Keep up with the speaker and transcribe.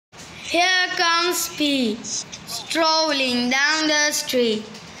Here comes Pete, strolling down the street,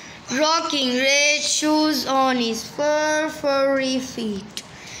 rocking red shoes on his furry feet.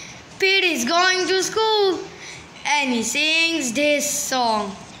 Pete is going to school and he sings this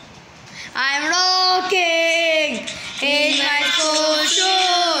song. I'm rocking in my school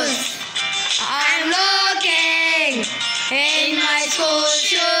shoes. I'm rocking in my school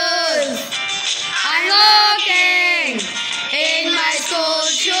shoes. I'm rocking in my school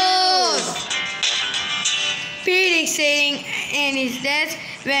shoes. Pete is sitting in his desk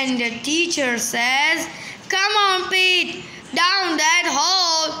when the teacher says, "Come on, Pete, down that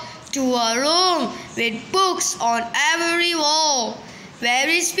hall to a room with books on every wall." Where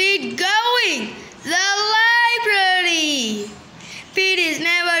is Pete going? The library. Pete has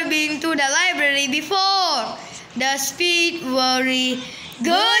never been to the library before. Does Pete worry?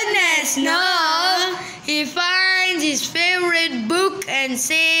 Goodness no! He finds his favorite book and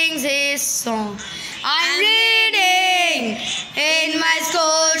sings his song. I'm reading in my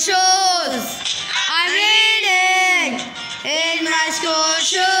school shoes. I'm reading in my school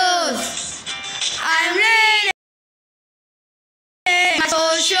shoes. I'm reading in my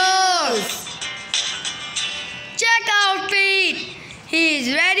school shoes. Check out Pete. He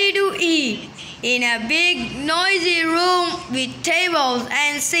is ready to eat in a big noisy room with tables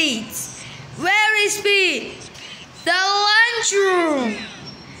and seats. Where is Pete? The lunchroom.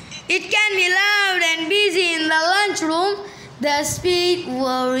 It can be loud and busy in the lunchroom. Does Pete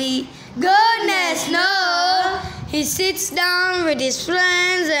worry? Goodness no! He sits down with his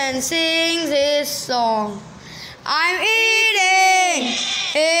friends and sings his song. I'm eating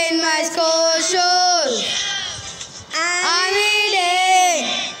in my school shoes. I'm eating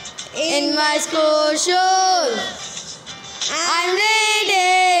in my school shoes. I'm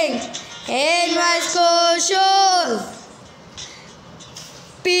reading in my school shoes.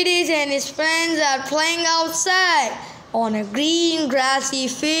 Pete and his friends are playing outside on a green grassy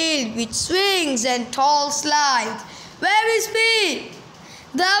field with swings and tall slides. Where is Pete?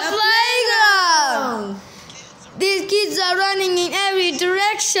 The playground. These kids are running in every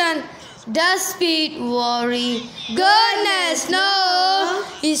direction. Does Pete worry? Goodness no!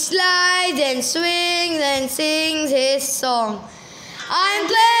 He slides and swings and sings his song. I'm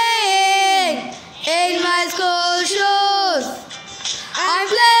playing in my school shoes. I'm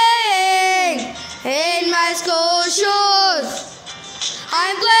playing in my school shoes.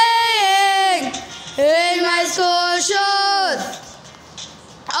 I'm playing in my school shoes.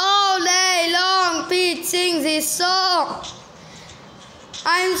 All day long Pete sings his song.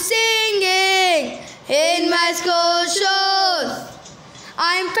 I'm singing in my school shoes.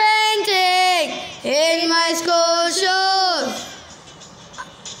 I'm painting in my school shoes.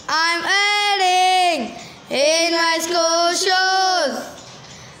 I'm eating in my school shoes.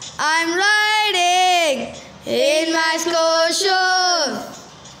 I'm riding in my school shoes.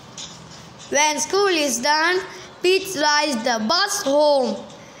 When school is done, Pete rides the bus home.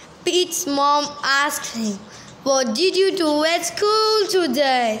 Pete's mom asks him, "What did you do at school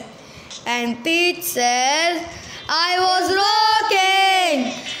today?" And Pete says, "I was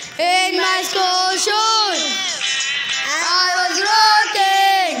rocking in my school shoes. I was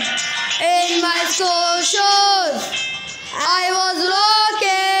rocking in my school shoes. I was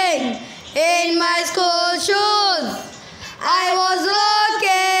rocking in my school shoes. I was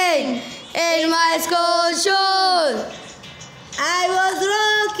rocking in my school shoes. I was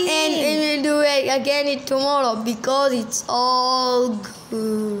rocking." And we'll do it again tomorrow because it's all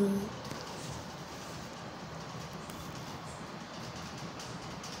good.